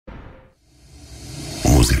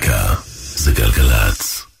המוזיקה זה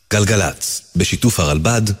גלגלץ. גלגלץ, בשיתוף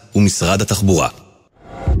הרלב"ד ומשרד התחבורה.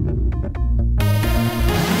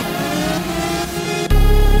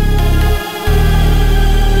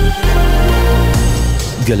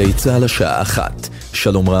 גלי צהל השעה 1.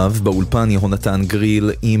 שלום רב, באולפן יהונתן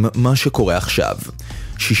גריל עם מה שקורה עכשיו.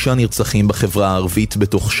 6 נרצחים בחברה הערבית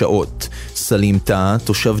בתוך שעות. סלים טה,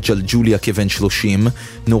 תושב ג'לג'וליה כבן 30,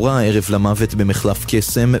 נורא הערב למוות במחלף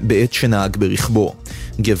קסם בעת שנהג ברכבו.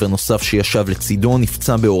 גבר נוסף שישב לצידו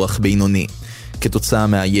נפצע באורח בינוני. כתוצאה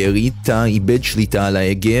מהירי, טה איבד שליטה על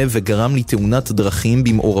ההגה וגרם לתאונת דרכים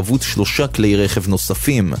במעורבות 3 כלי רכב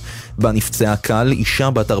נוספים. בה נפצעה קל אישה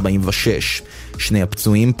בת 46. 2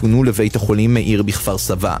 הפצועים פונו לבית החולים מאיר בכפר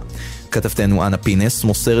סבא. כתבתנו אנה פינס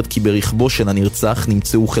מוסרת כי ברכבו של הנרצח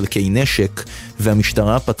נמצאו חלקי נשק,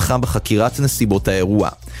 והמשטרה פתחה בחקירת נסיבות האירוע.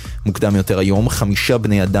 מוקדם יותר היום 5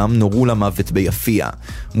 בני אדם נורו למוות ביפיע.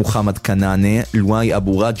 מוחמד קנאנה, לואי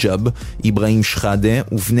אבו רג'ב, איברהים שחאדה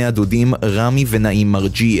ובני הדודים רמי ונעים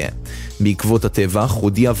מרג'יה. בעקבות הטבח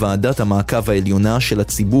הודיעה ועדת המעקב העליונה של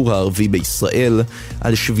הציבור הערבי בישראל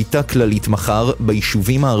על שביתה כללית מחר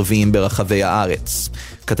ביישובים הערביים ברחבי הארץ.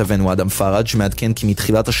 כתבנו אדם פראג' מעדכן כי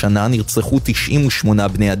מתחילת השנה נרצחו 98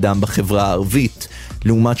 בני אדם בחברה הערבית,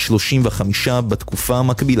 לעומת 35 בתקופה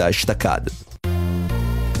המקבילה אשתקד.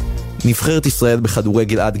 נבחרת ישראל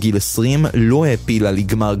בכדורגל עד גיל 20 לא העפילה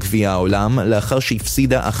לגמר גביע העולם לאחר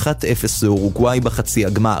שהפסידה 1-0 לאורוגוואי בחצי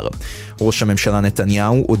הגמר. ראש הממשלה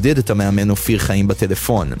נתניהו עודד את המאמן אופיר חיים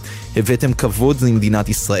בטלפון. הבאתם כבוד למדינת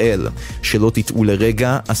ישראל. שלא תטעו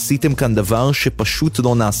לרגע, עשיתם כאן דבר שפשוט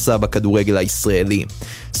לא נעשה בכדורגל הישראלי.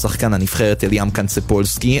 שחקן הנבחרת אליאם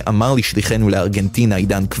קנצפולסקי אמר לשליחנו לארגנטינה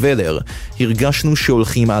עידן קבלר, הרגשנו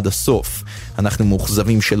שהולכים עד הסוף. אנחנו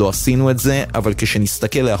מאוכזבים שלא עשינו את זה, אבל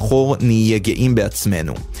כשנסתכל לאחור נהיה גאים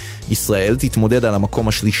בעצמנו. ישראל תתמודד על המקום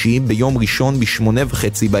השלישי ביום ראשון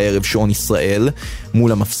ב8:30 בערב שעון ישראל,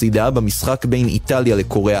 מול המפסידה במשחק בין איטליה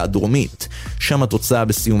לקוריאה הדרומית. שם התוצאה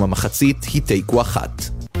בסיום המחצית היא תיקו 1.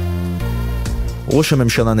 ראש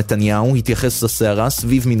הממשלה נתניהו התייחס לסערה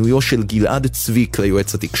סביב מינויו של גלעד צוויק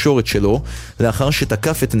ליועץ התקשורת שלו, לאחר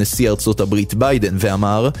שתקף את נשיא ארצות הברית ביידן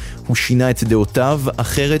ואמר, הוא שינה את דעותיו,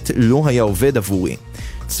 אחרת לא היה עובד עבורי.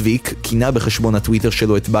 צוויק כינה בחשבון הטוויטר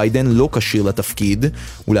שלו את ביידן לא כשיר לתפקיד,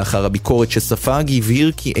 ולאחר הביקורת שספג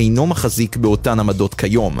הבהיר כי אינו מחזיק באותן עמדות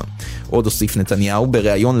כיום. עוד הוסיף נתניהו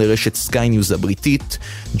בריאיון לרשת סקיי ניוז הבריטית,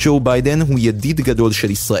 ג'ו ביידן הוא ידיד גדול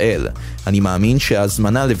של ישראל. אני מאמין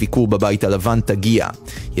שההזמנה לביקור בבית הלבן תגיע.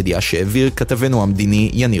 ידיעה שהעביר כתבנו המדיני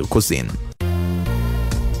יניר קוזין.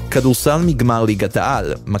 כדורסל מגמר ליגת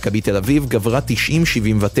העל. מכבי תל אביב גברה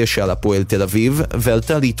 90-79 על הפועל תל אביב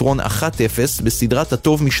ועלתה ליתרון 1-0 בסדרת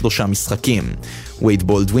הטוב מ3 משחקים. וייד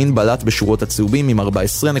בולדווין בלט בשורות הצהובים עם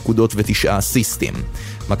 14 נקודות ו9 אסיסטים.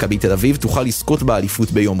 מכבי תל אביב תוכל לזכות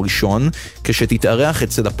באליפות ביום ראשון כשתתארח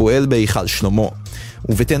אצל הפועל בהיכל שלמה.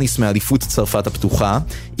 ובטניס מאליפות צרפת הפתוחה,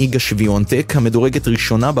 איגה שוויונטק, המדורגת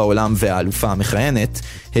ראשונה בעולם והאלופה המכהנת,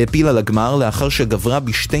 העפילה לגמר לאחר שגברה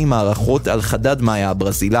ב2 מערכות על חדד מאיה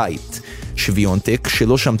הברזילאית. שוויונטק,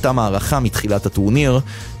 שלא שמתה מערכה מתחילת הטורניר,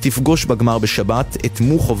 תפגוש בגמר בשבת את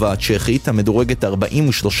מוחובה הצ'כית, המדורגת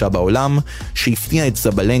 43 בעולם, שהפתיעה את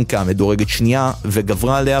זבלנקה המדורגת שנייה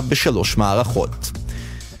וגברה עליה ב3 מערכות.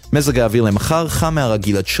 מזג האוויר למחר חם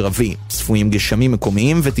מהרגיל עד שרבי, צפויים גשמים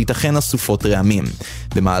מקומיים ותיתכן אסופות רעמים.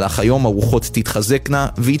 במהלך היום הרוחות תתחזקנה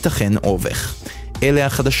ויתכן אובך. אלה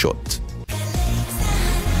החדשות.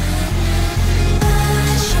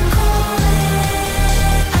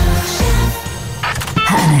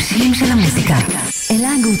 האנשים של המוזיקה. אלה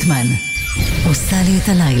גוטמן עושה לי את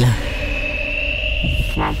הלילה.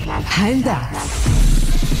 הילדה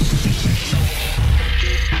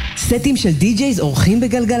סטים של די-ג'ייז אורחים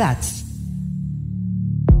בגלגלץ.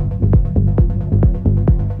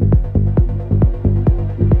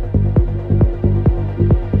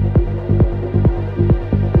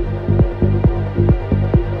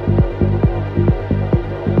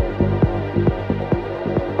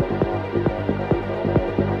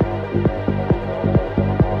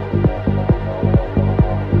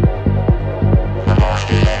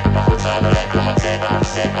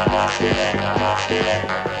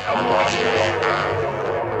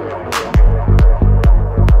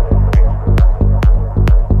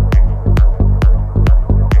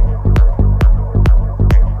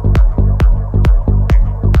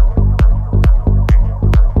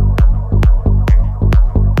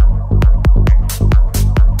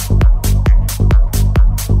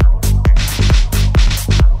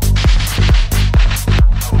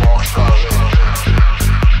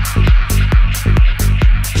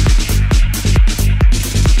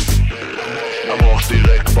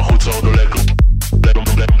 direkt בחוץ עוד עולה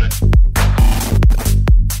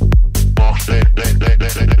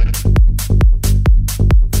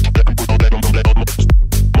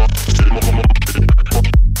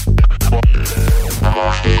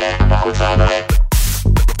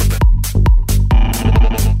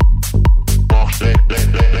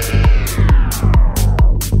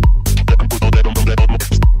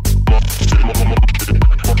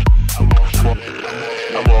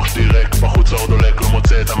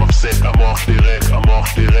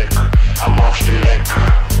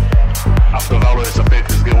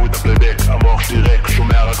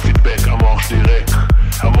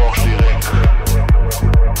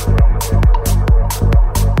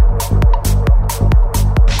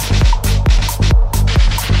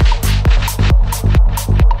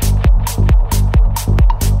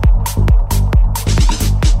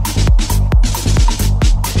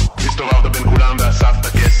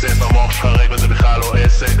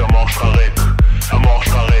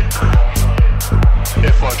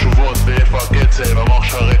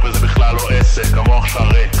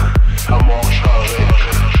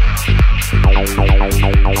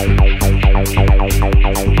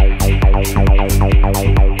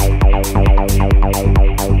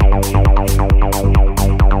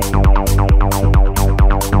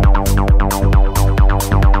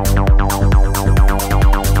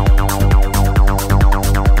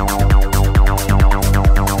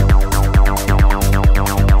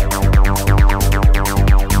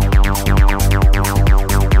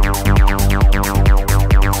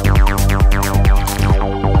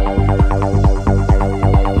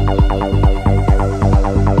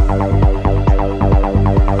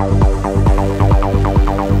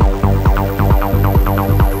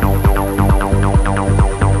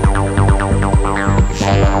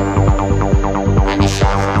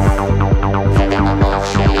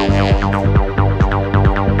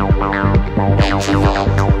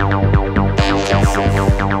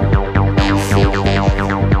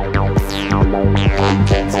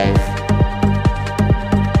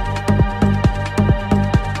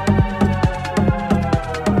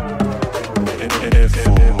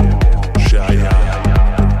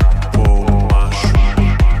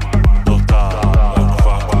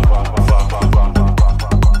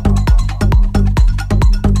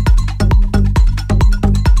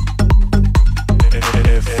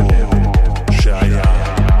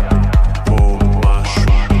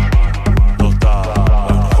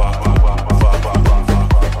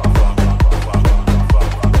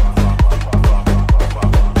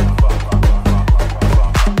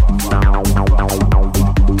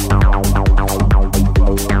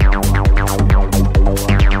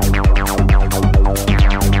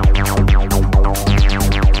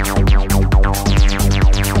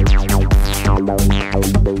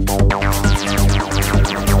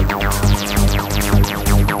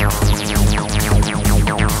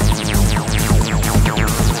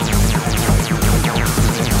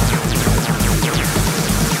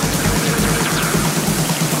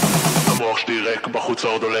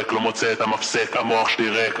המוח שלי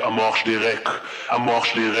ריק, המוח שלי ריק, המוח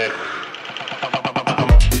שלי ריק.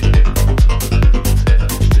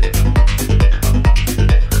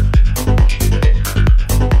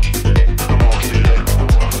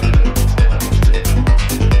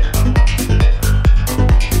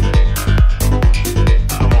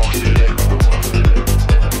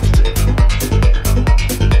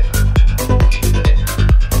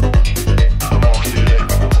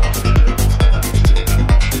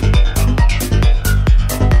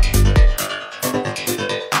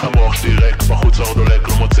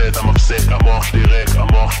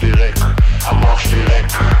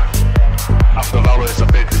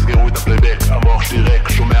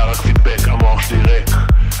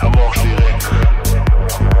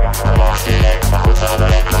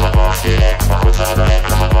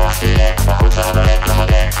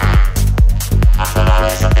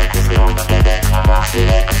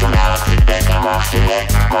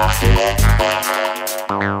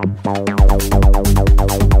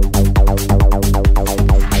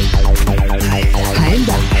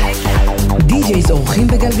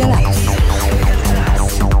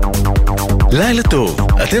 לילה טוב,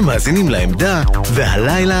 אתם מאזינים לעמדה,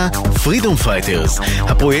 והלילה פרידום פייטרס,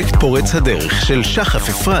 הפרויקט פורץ הדרך של שחף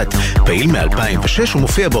אפרת, פעיל מ-2006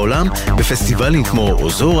 ומופיע בעולם בפסטיבלים כמו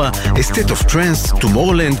אוזורה, State of Trance,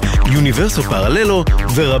 Tomorrowland, Universo Parallelo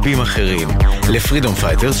ורבים אחרים. לפרידום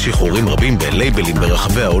פייטרס שחרורים רבים בלייבלים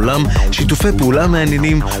ברחבי העולם, שיתופי פעולה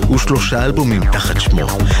מעניינים ו3 אלבומים תחת שמו.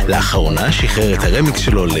 לאחרונה שחרר את הרמיקס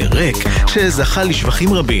שלו לרק, שזכה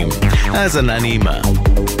לשבחים רבים. האזנה נעימה.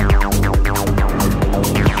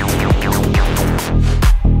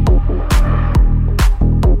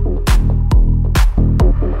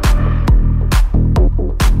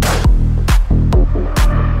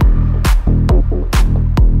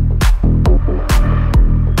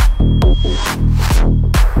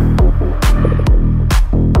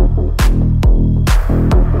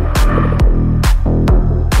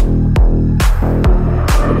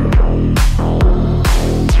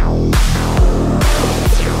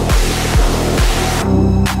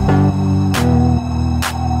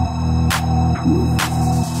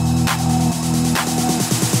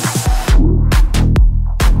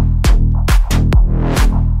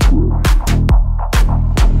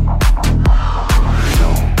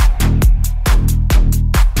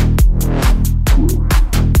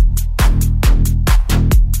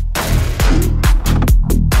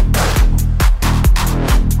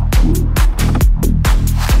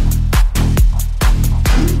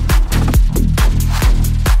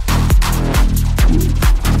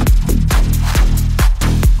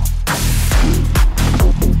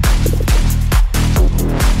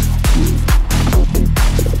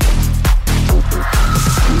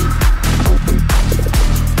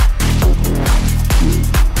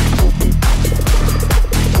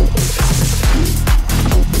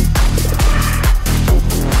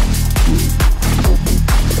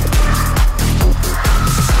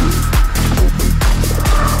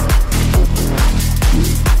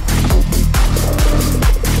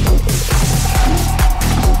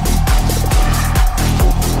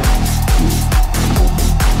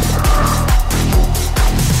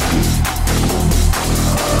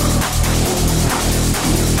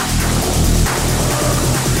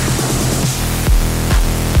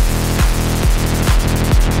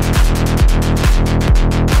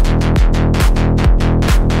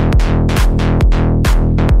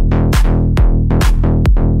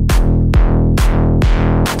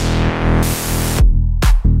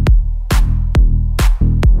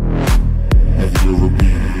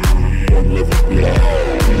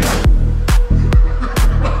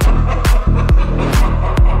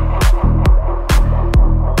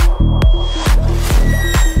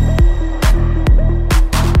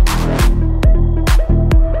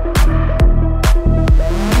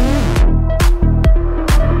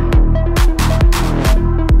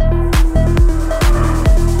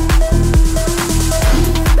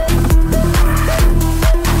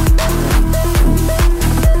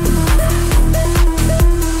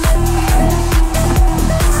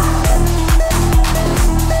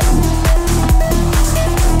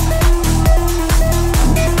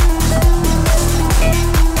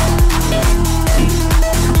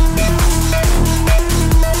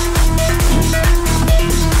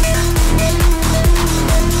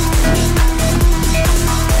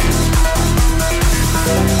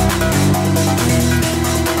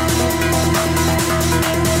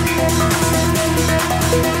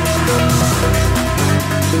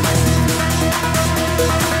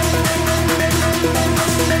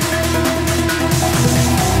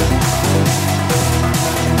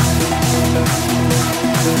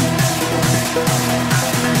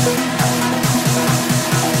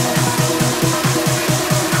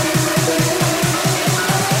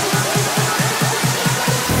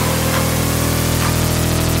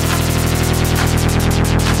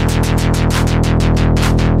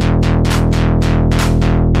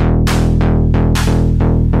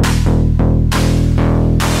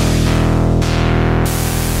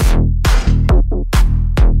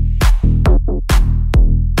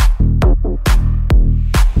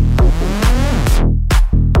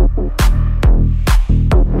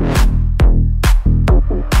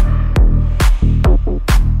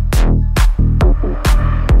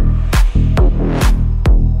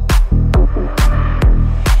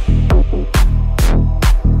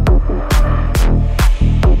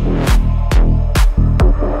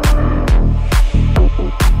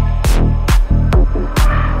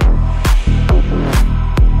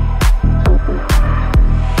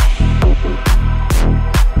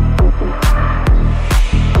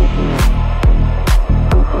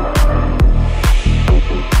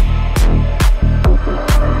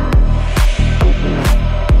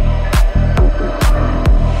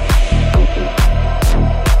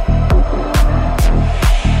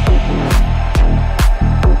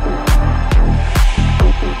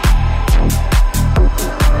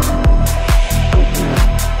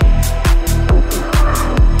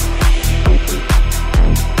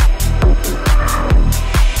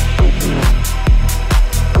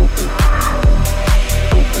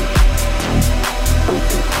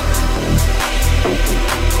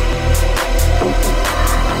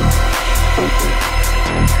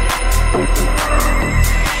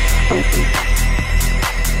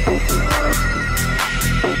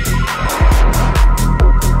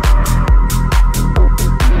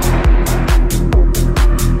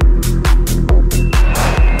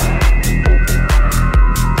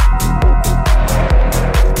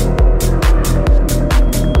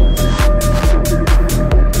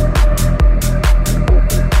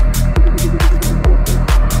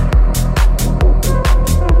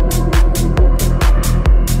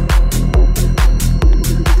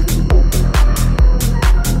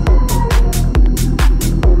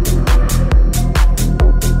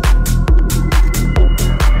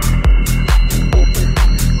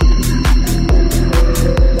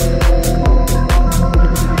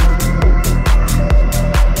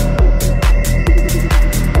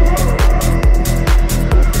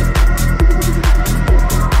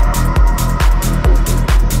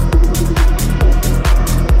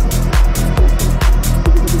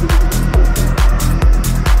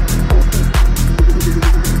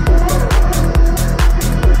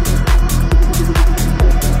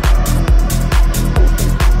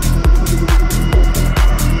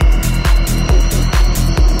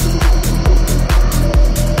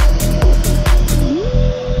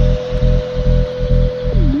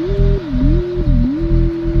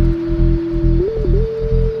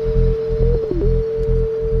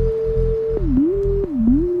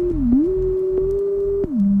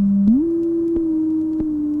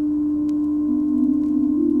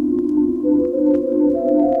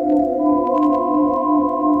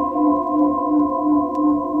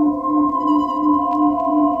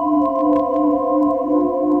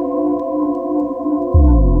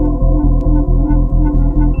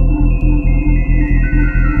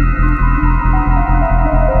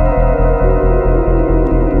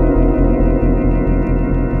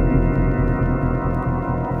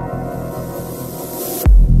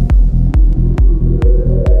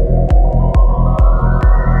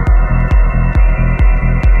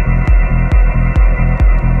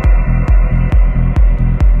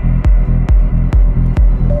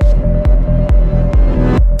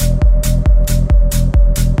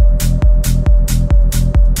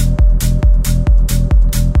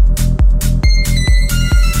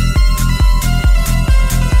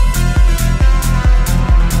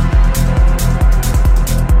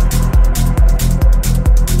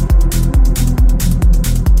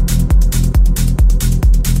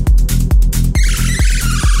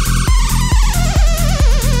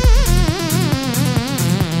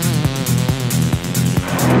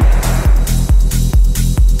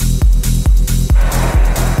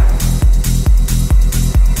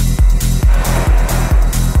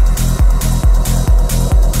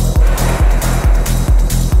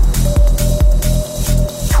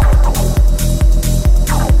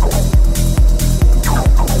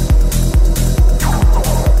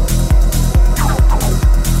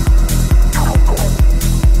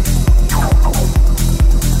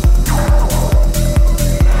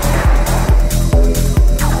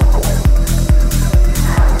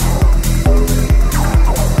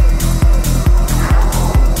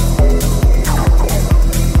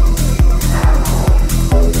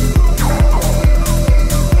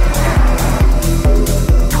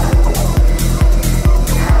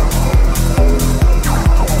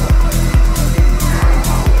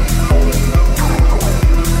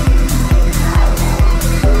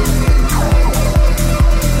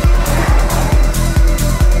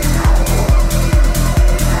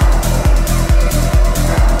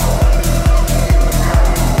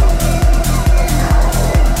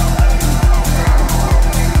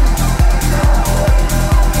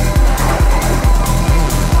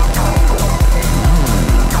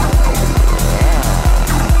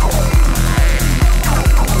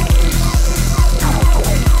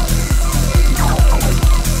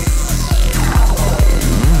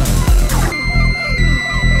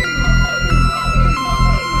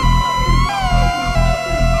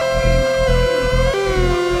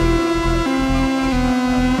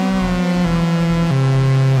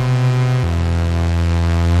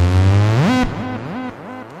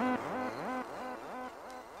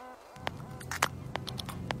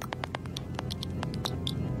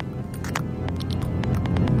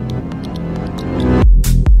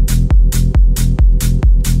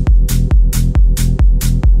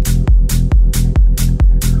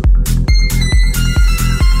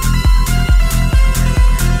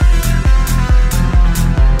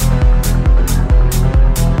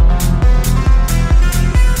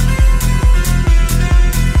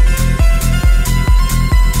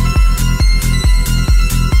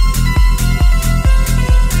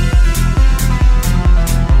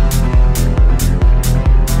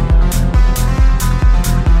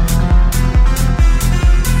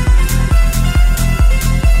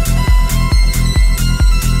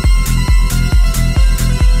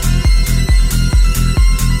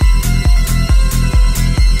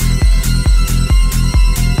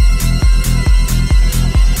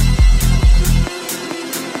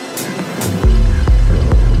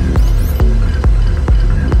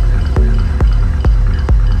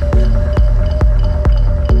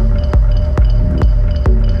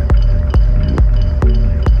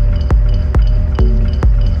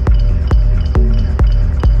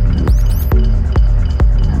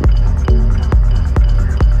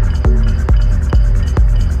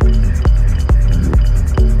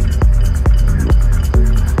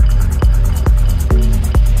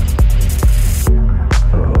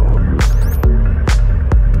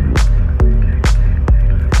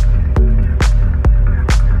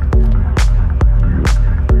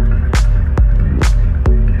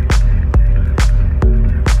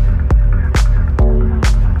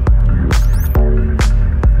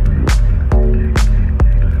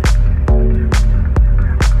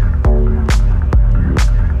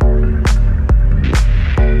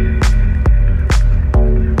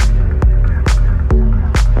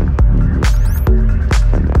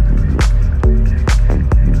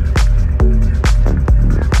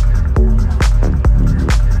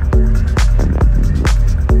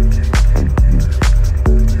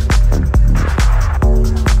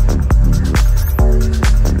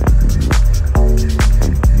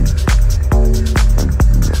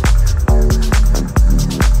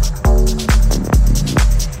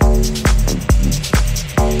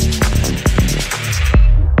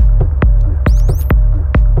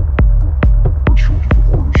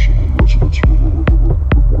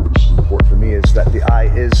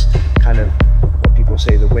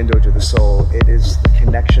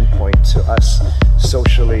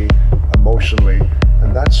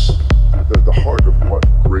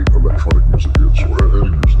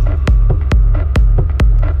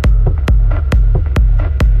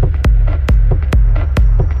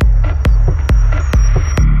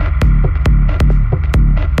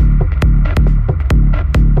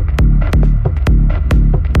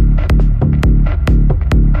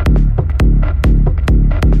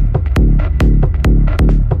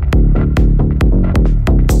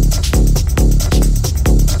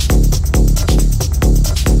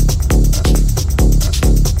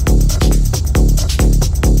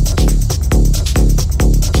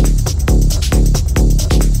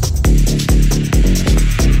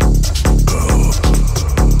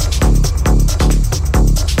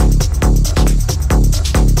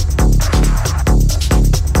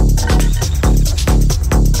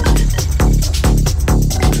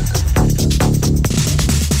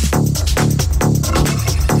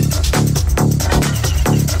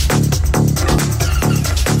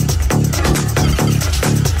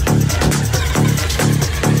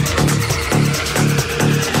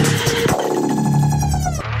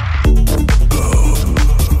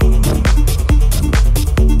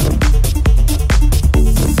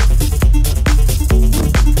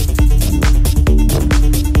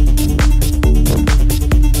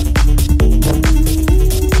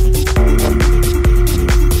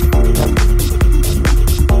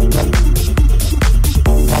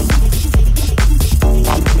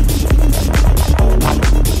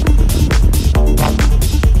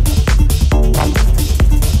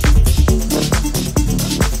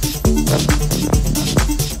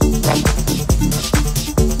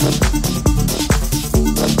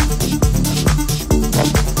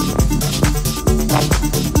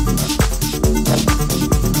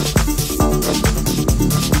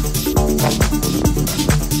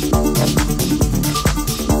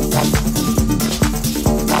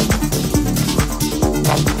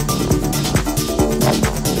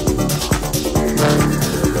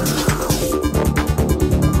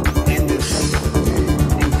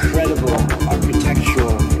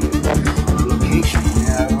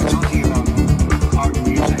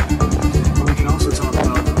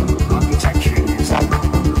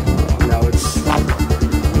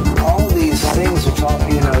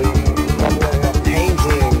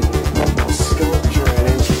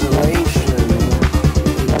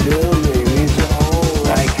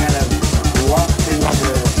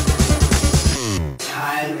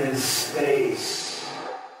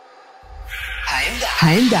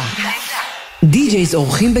 העמדה. די-ג'ייז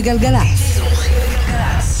אורחים בגלגלצ.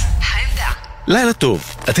 לילה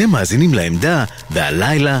טוב, אתם מאזינים לעמדה,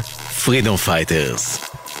 והלילה פרידום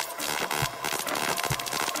פייטרס.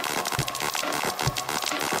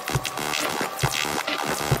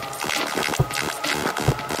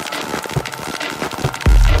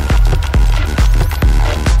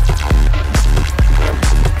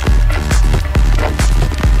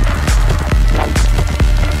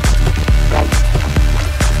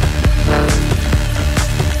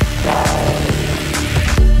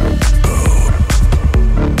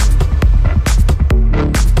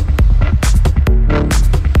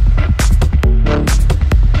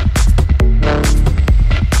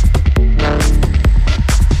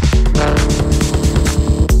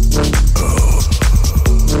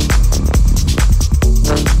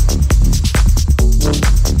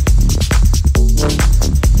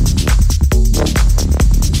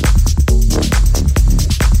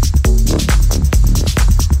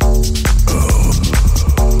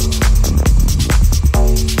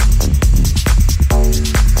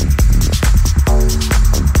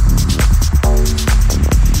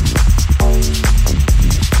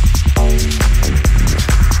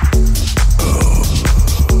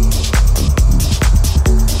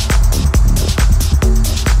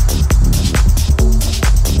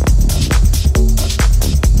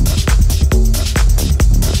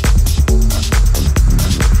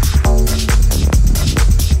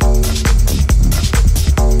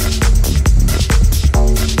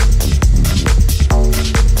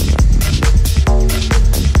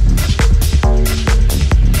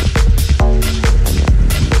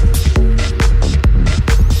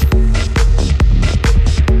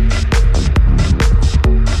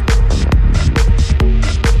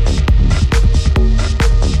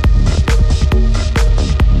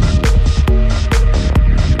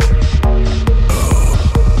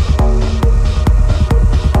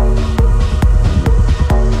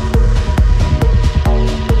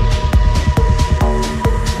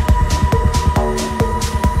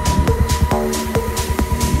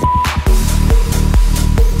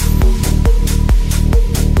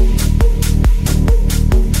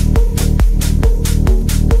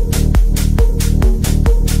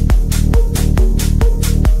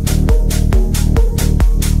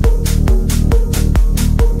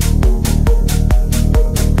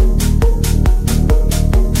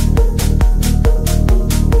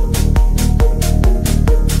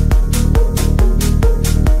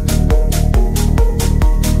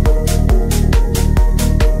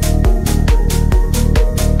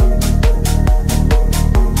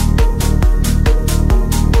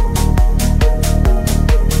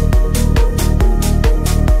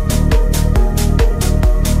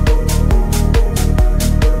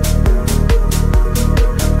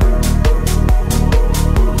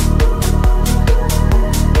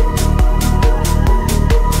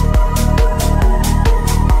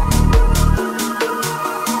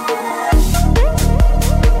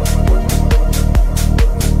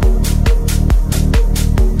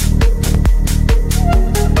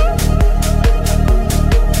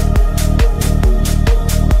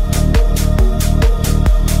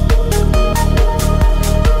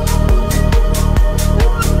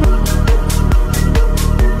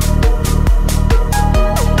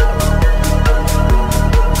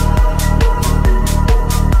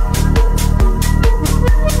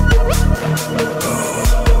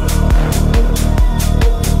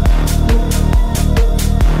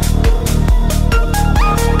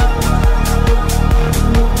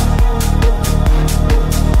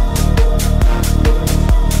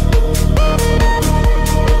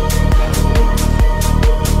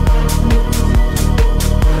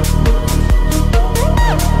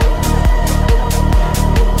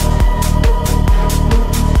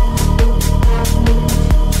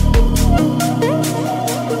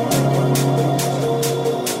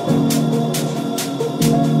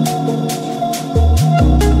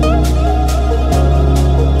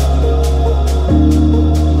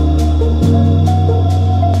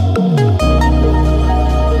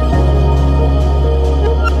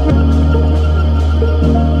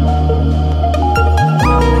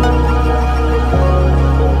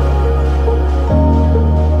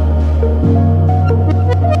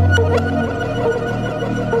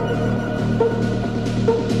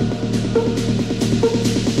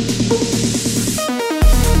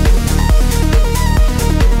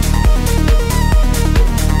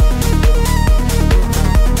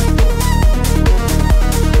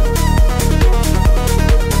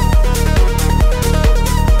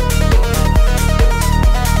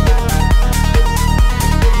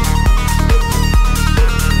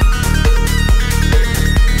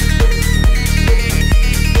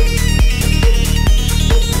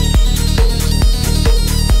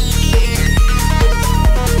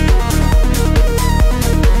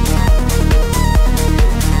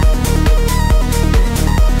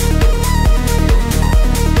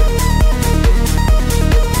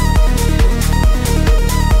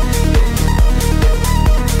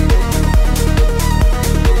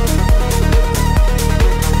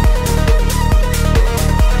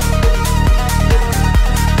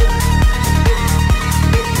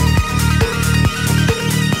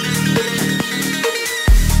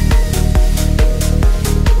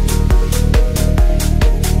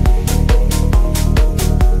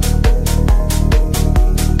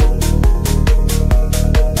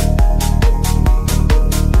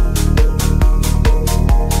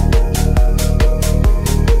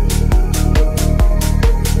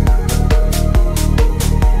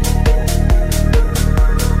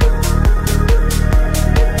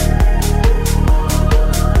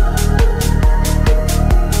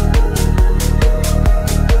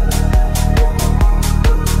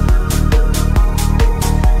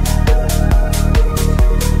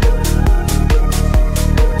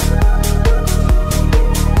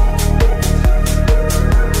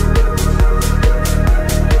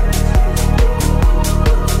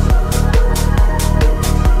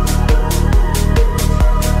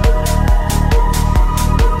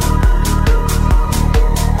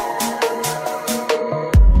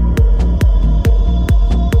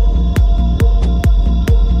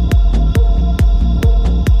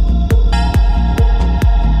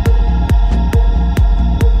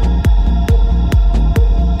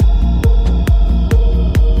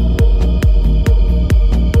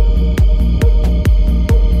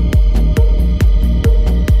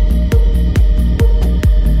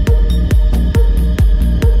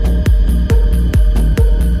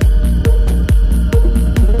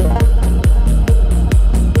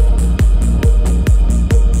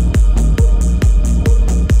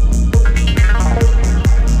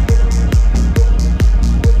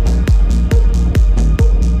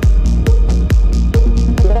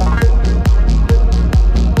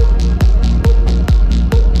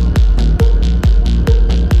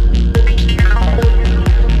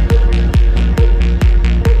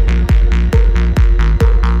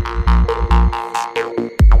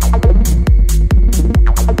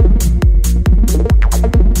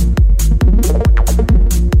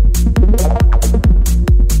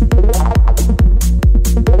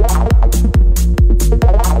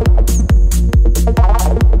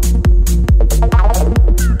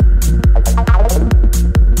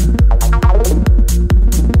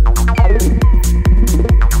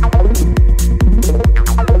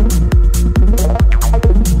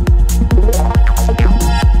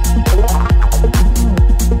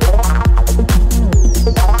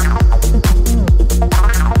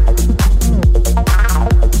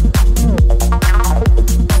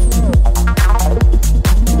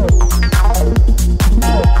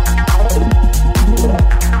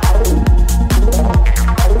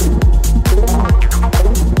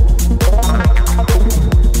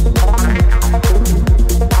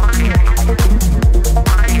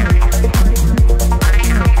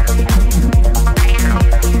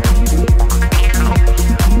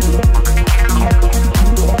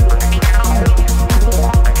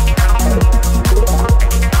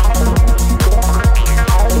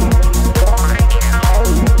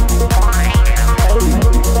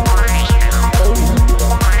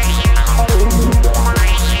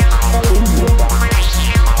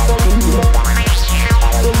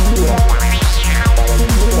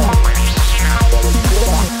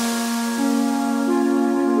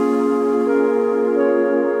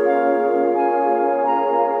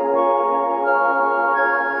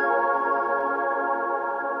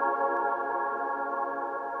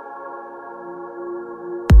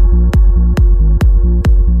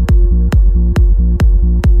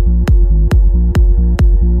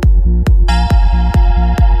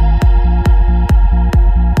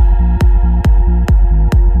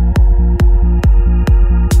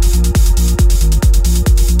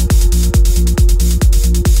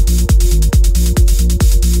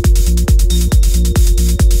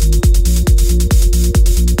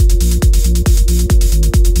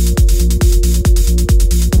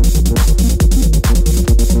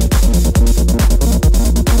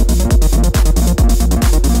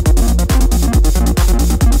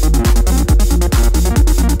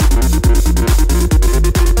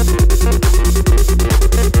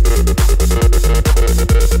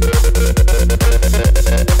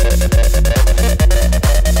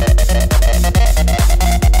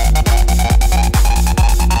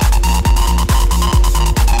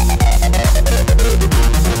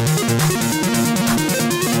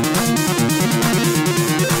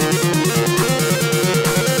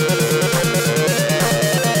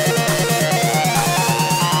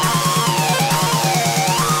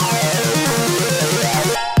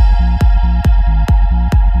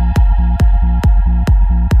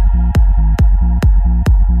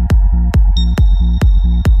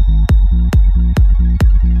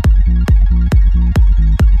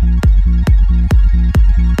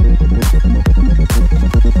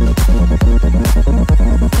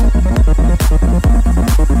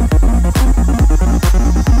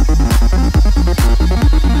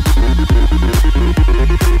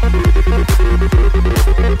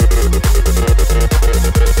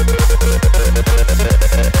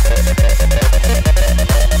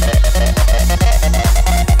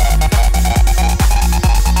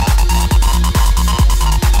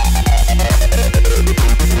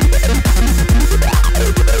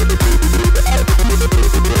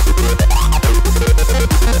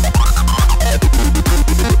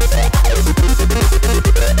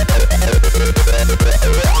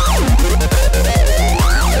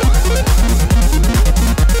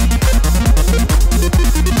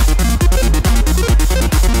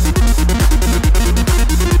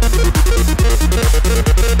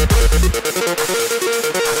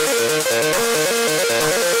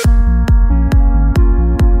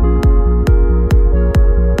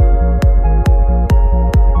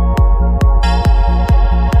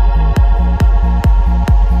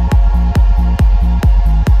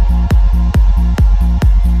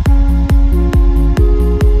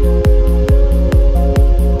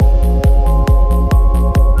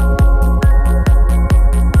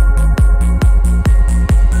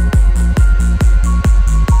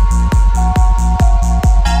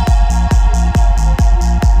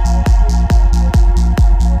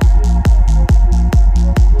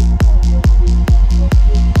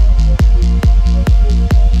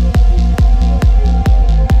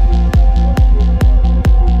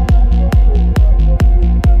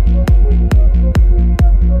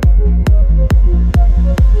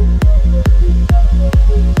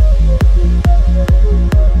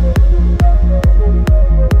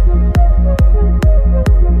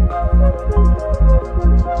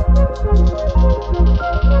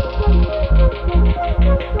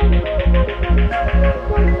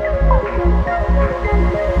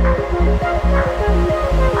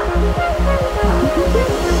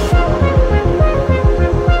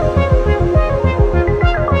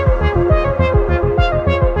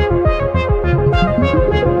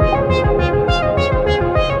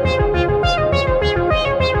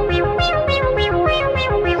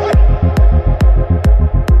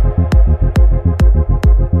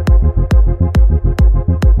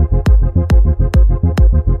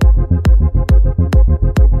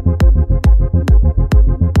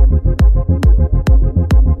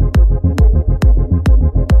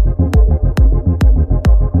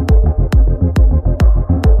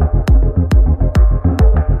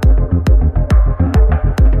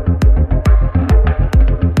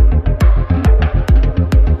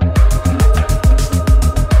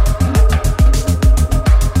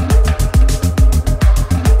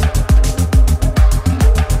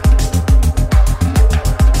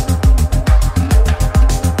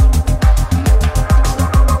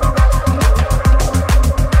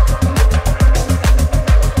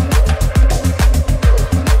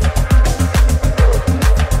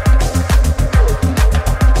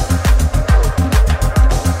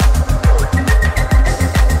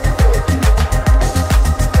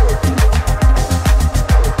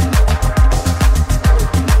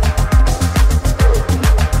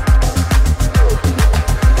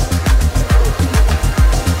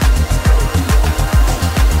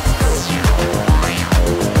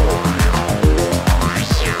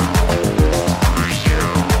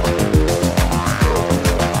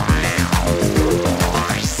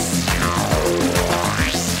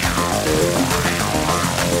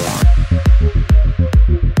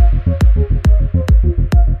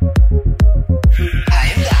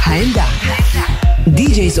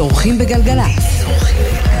 די-ג'ייז אורחים בגלגלצ.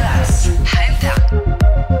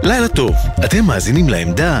 לילה טוב, אתם מאזינים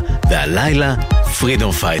לעמדה, והלילה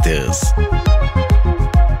פרידום פייטרס.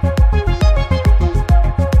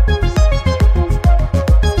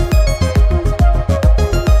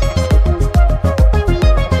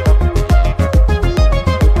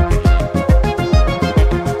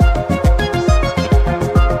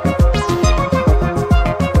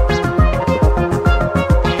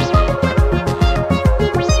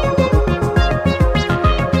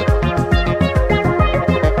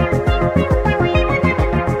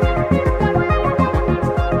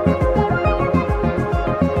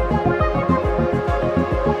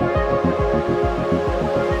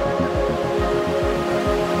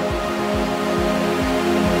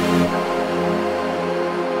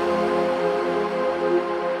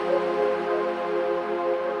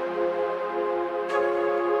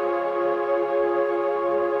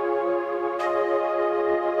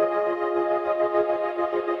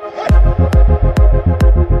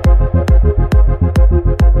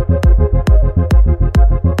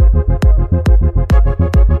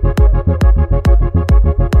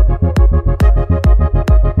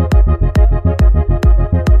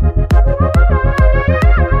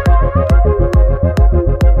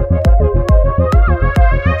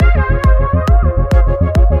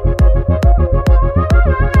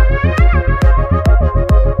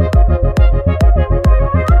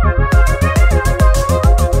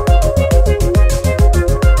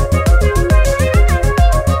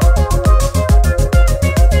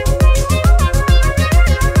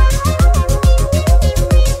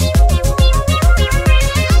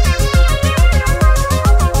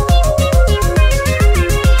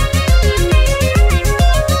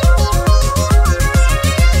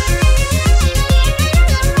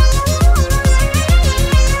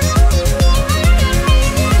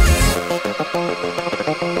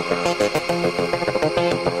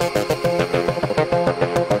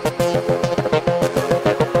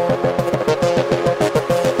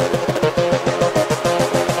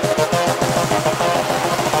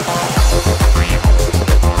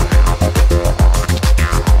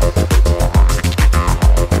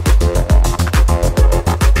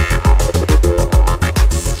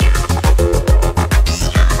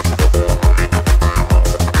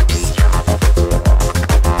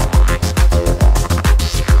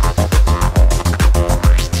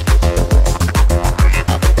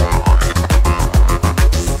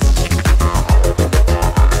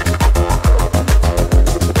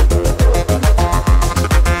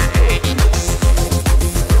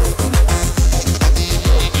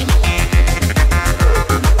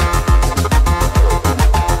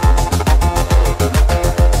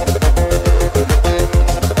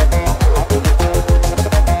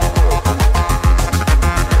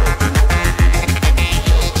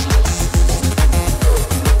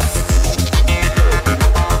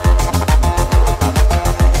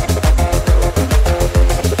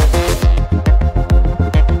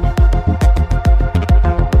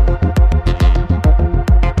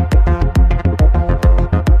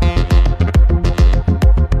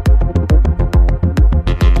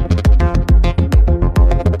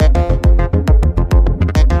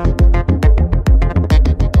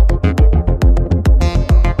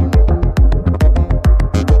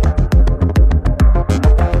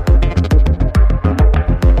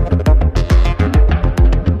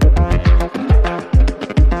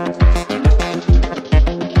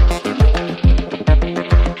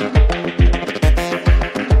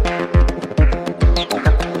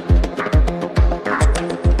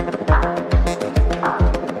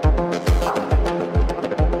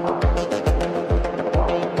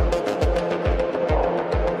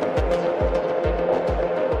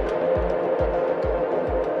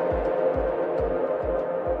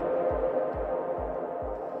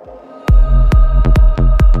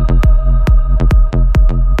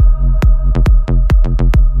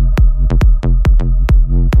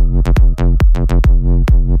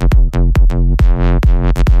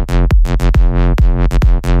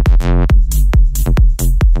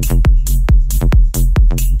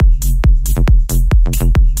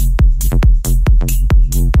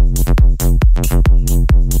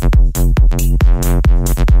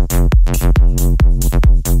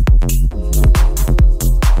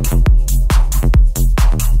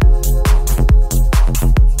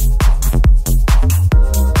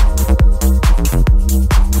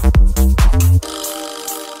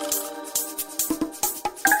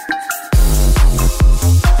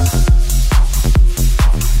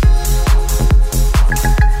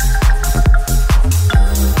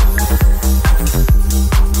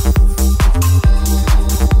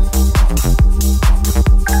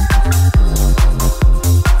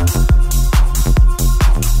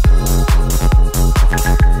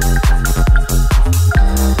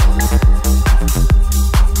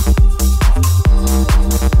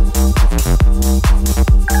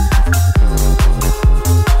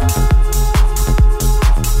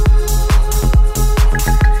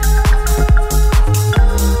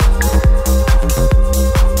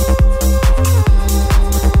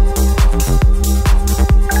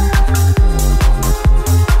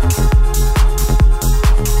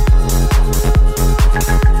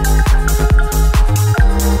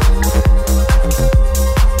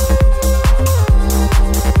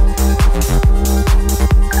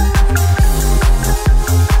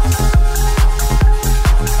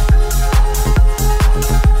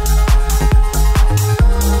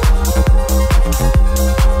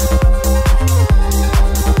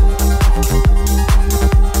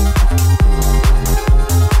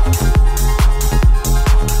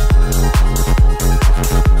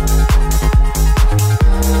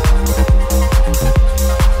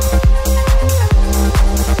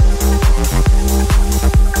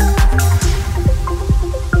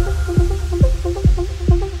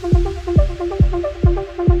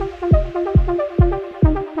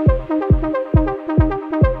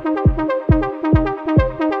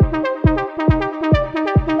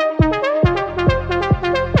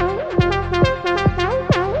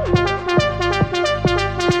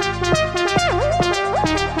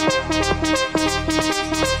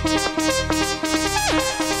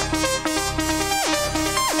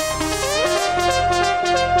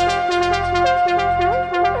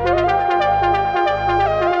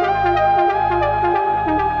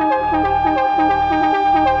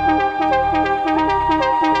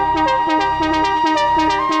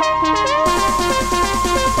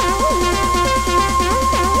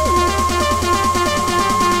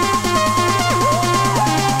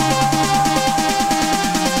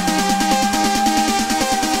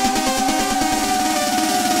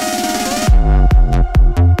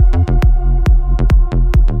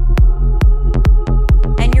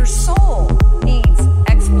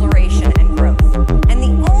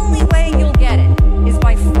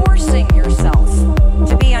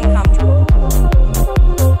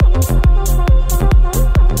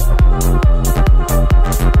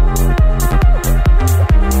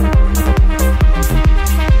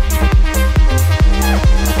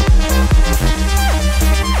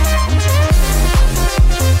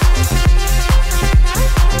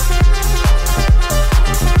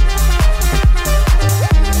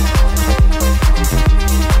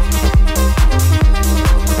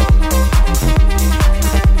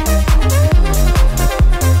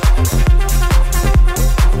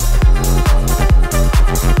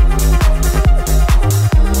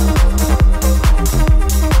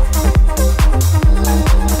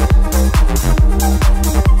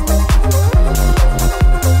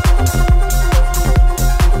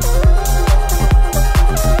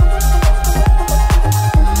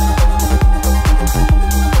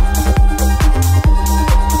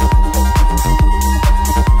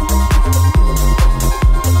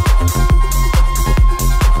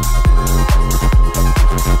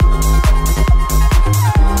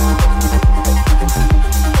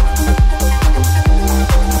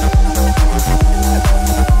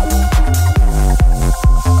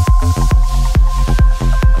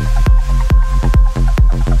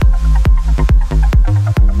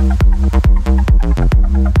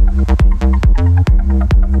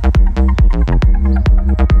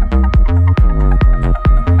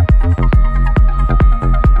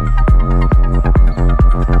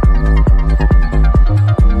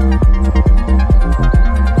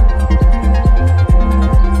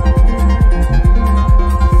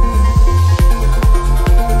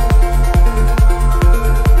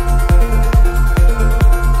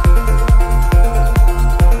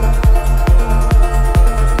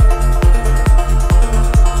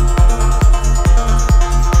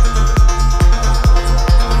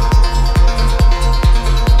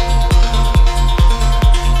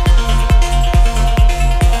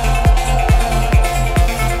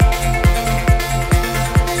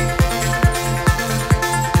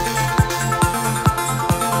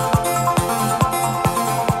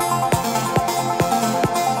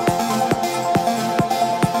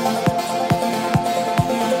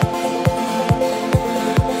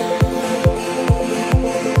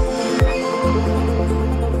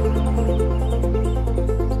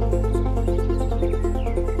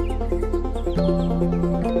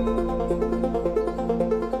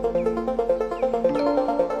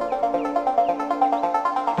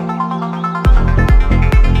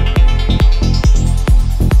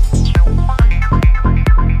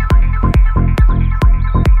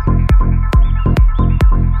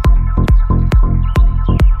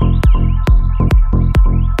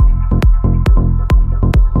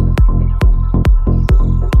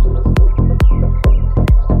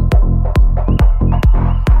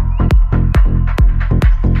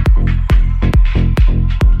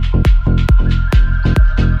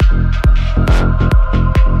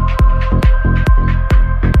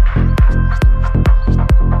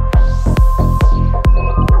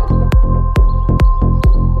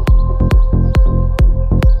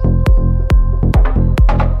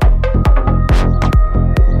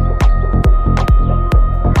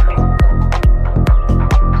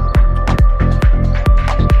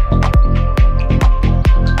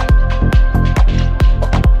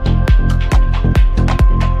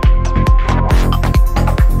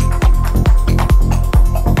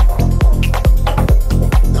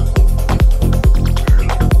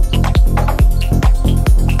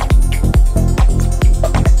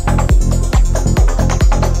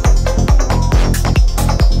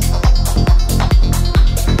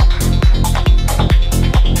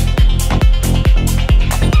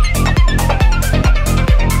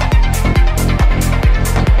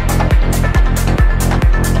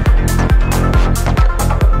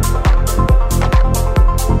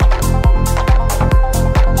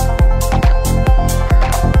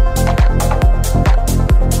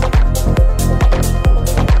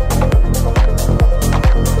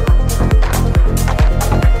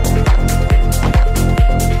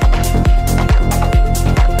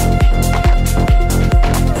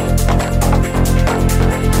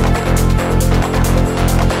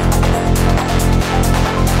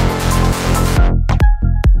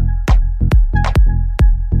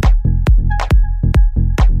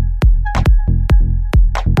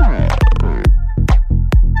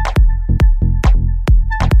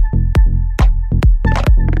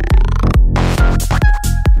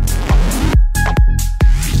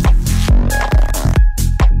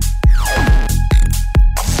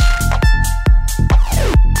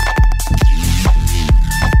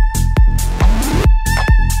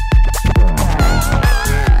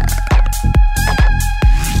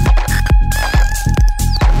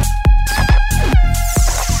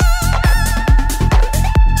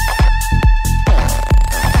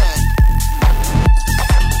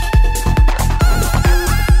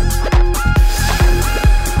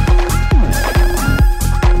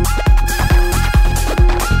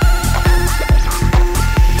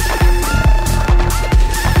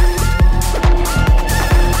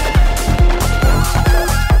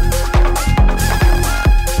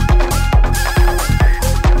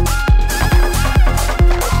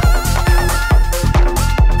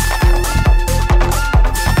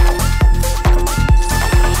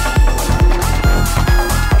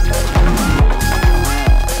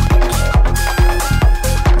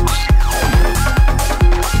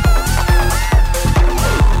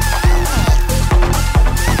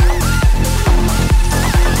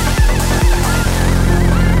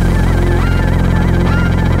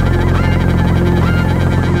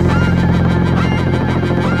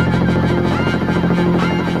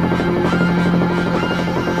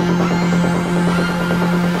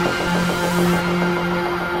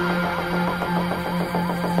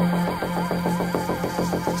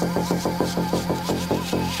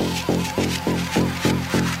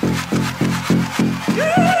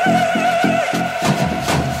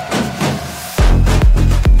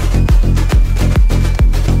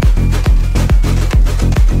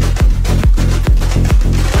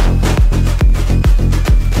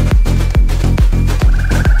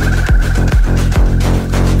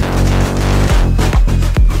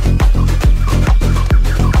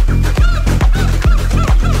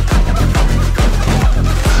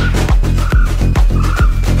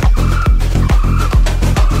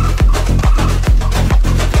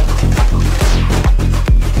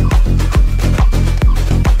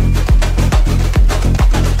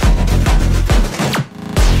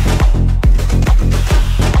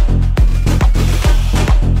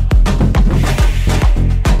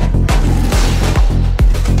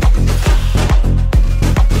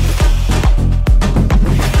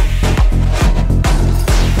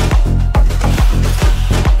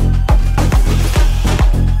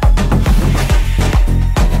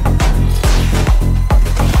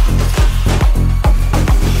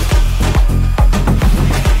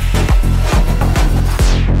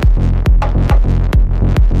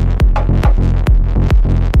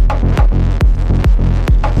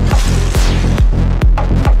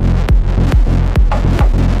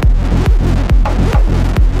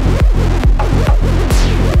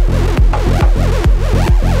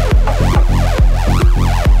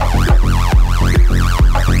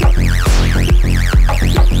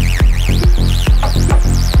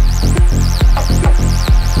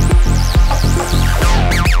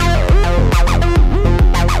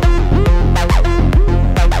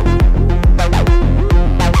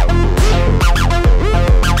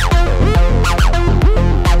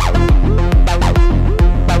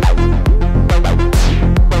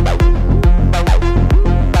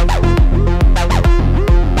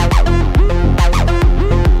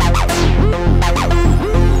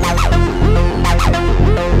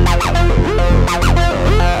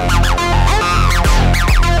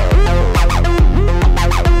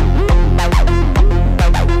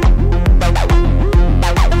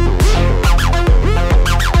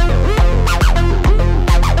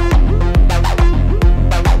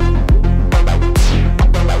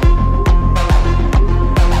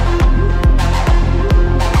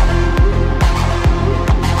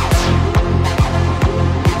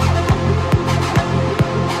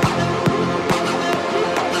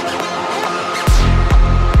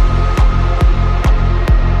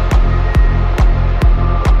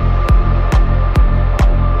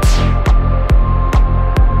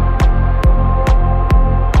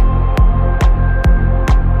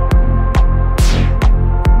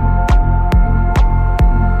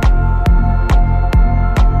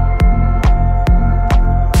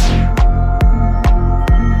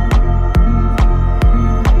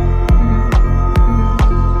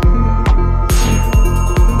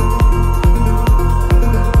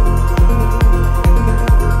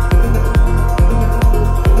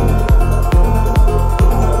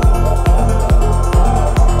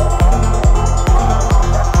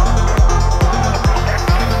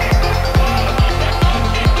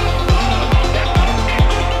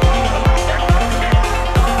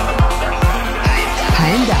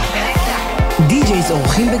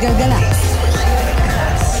 בגלגלצ.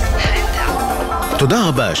 תודה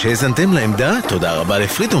רבה שהזנתם לעמדה, תודה רבה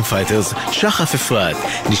לפרידום פייטרס, שחף אפרת.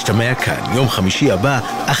 נשתמע כאן יום חמישי הבא,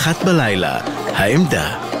 1:00 בלילה.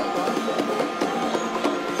 העמדה.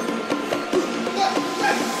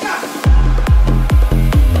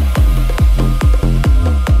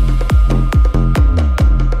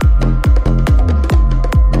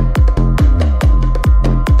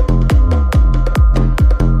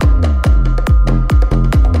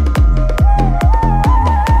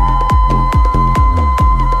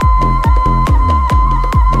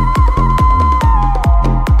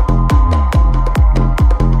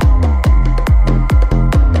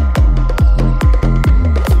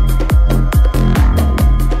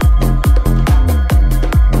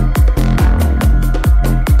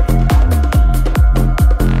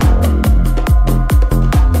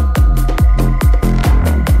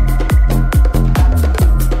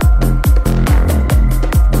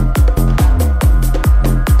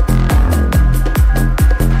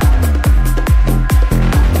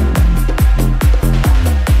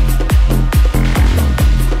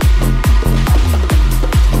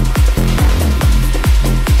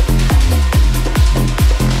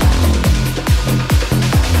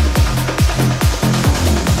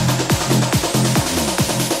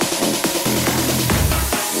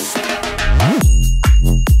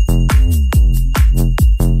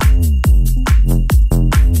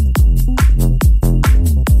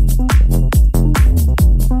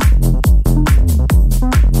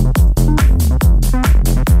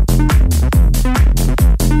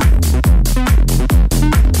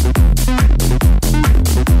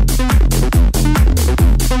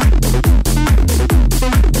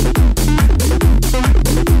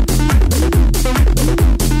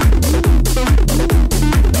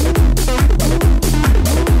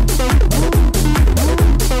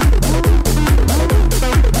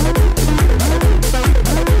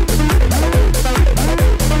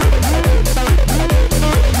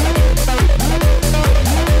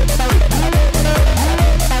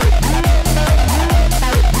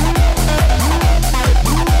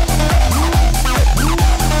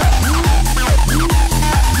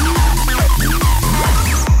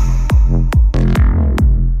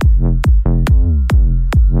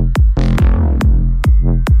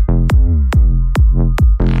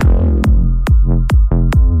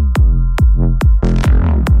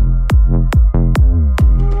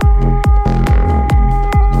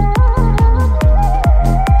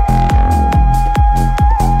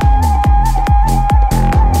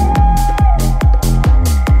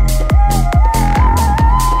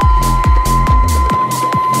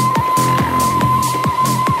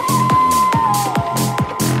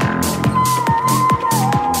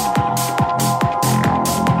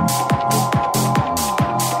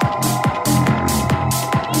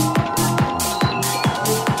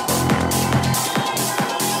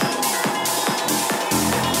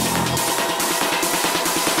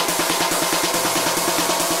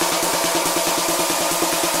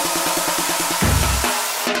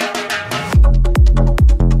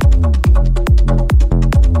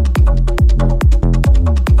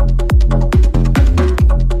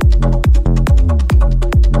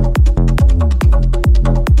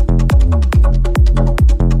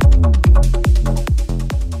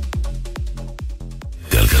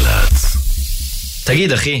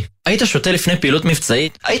 תגיד אחי, היית שותה לפני פעילות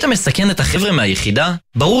מבצעית? היית מסכן את החבר'ה מהיחידה?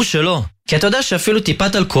 ברור שלא. כי אתה יודע שאפילו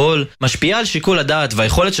טיפת אלכוהול משפיעה על שיקול הדעת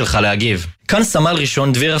והיכולת שלך להגיב. כאן סמל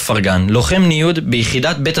ראשון דביר אפרגן, לוחם ניוד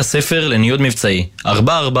ביחידת בית הספר לניוד מבצעי,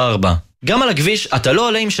 444. גם על הכביש אתה לא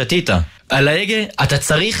עולה עם שתית. על ההגה אתה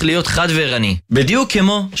צריך להיות חד וערני. בדיוק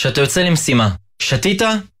כמו שאתה יוצא למשימה. שתית?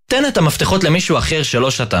 תן את המפתחות למישהו אחר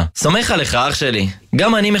שלא שתה. סומך עליך אח שלי.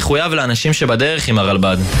 גם אני מחויב לאנשים שבדרך עם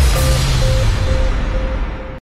הרלב"ד.